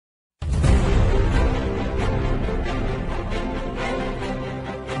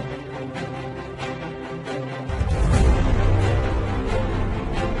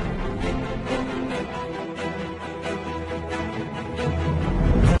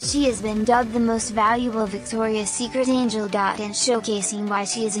She has been dubbed the most valuable Victoria's Secret angel. And showcasing why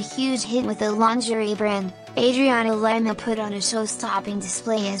she is a huge hit with the lingerie brand, Adriana Lima put on a show-stopping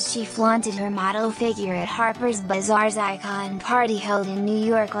display as she flaunted her model figure at Harper's Bazaar's Icon party held in New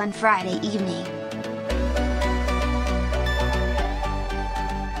York on Friday evening.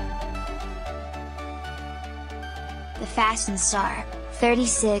 The fashion star,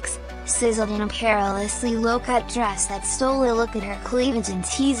 36, sizzled in a perilously low-cut dress that stole a look at her cleavage and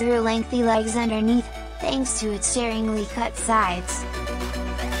teased her lengthy legs underneath, thanks to its daringly cut sides.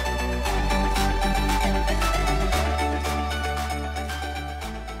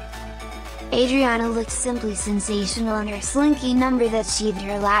 Adriana looked simply sensational in her slinky number that sheathed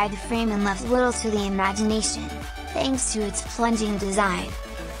her lithe frame and left little to the imagination, thanks to its plunging design.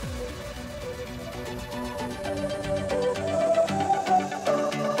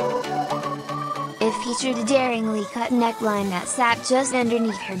 It featured a daringly cut neckline that sat just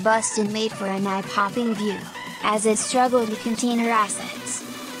underneath her bust and made for an eye-popping view, as it struggled to contain her assets.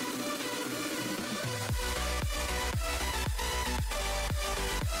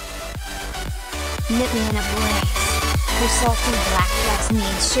 Nipping in a blaze, her sultry black dress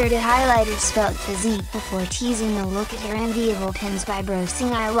made sure to highlight her svelte physique before teasing the look at her enviable pins by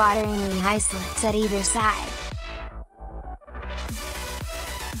boasting eye-wateringly high slits at either side.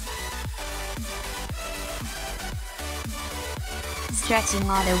 Stretching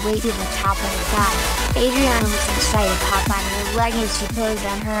all the way to the top of her thigh, Adriana was excited to pop on her leg as she posed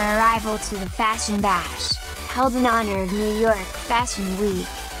on her arrival to the Fashion Bash, held in honor of New York Fashion Week.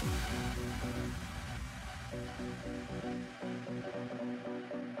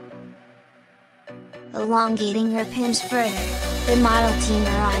 Elongating her pins further, the model teamed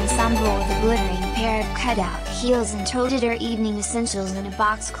her ensemble with a glittering pair of cutout heels and toted her evening essentials in a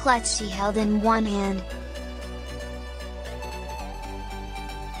box clutch she held in one hand.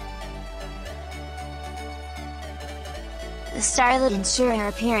 The starlet ensured her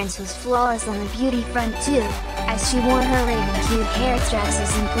appearance was flawless on the beauty front too, as she wore her raven-hued hair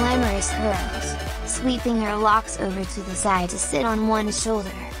tresses in glamorous curls, sweeping her locks over to the side to sit on one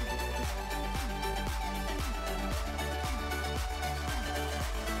shoulder.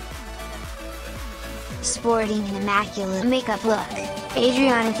 Sporting an immaculate makeup look,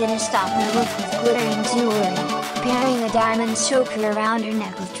 Adriana finished off her look with glittering jewelry, pairing a diamond choker around her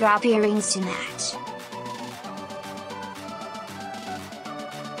neck with drop earrings to match.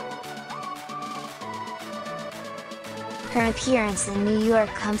 Her appearance in New York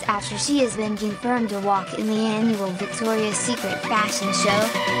comes after she has been confirmed to walk in the annual Victoria's Secret fashion show,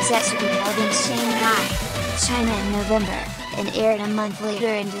 set to be held in Shanghai, China in November, and aired a month later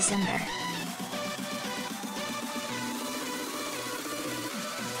in December.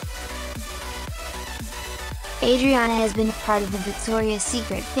 Adriana has been a part of the Victoria's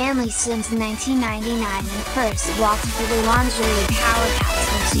Secret family since 1999 and first walked for the lingerie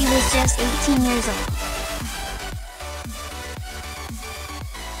powerhouse when she was just 18 years old.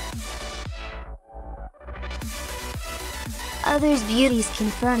 Others beauties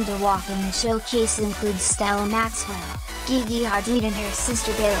confirmed to walk in the showcase include Stella Maxwell, Gigi Hadid and her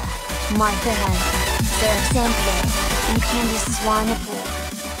sister Bella, Martha Hunt, Sarah Sampere, and Candice Swanepoel.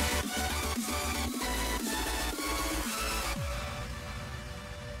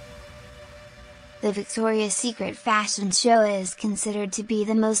 The Victoria's Secret fashion show is considered to be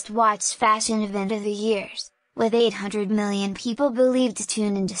the most watched fashion event of the years, with 800 million people believed to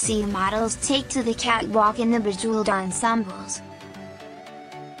tune in to see models take to the catwalk in the bejeweled ensembles.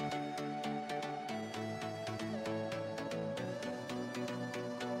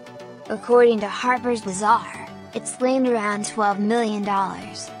 According to Harper's Bazaar, it's claimed around $12 million,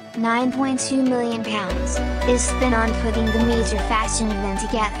 £9.2 million, is spent on putting the major fashion event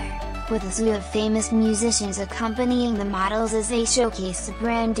together, with a slew of famous musicians accompanying the models as they showcase the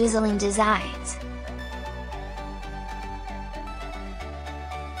brand dazzling designs.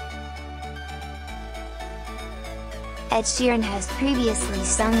 Ed Sheeran has previously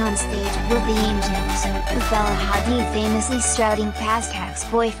sung on stage with the Angels, with Bella Hadid famously strutting past her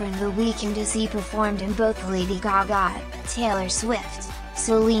ex-boyfriend The Weeknd as he performed in both Lady Gaga, Taylor Swift,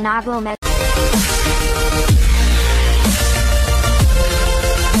 Selena Gomez.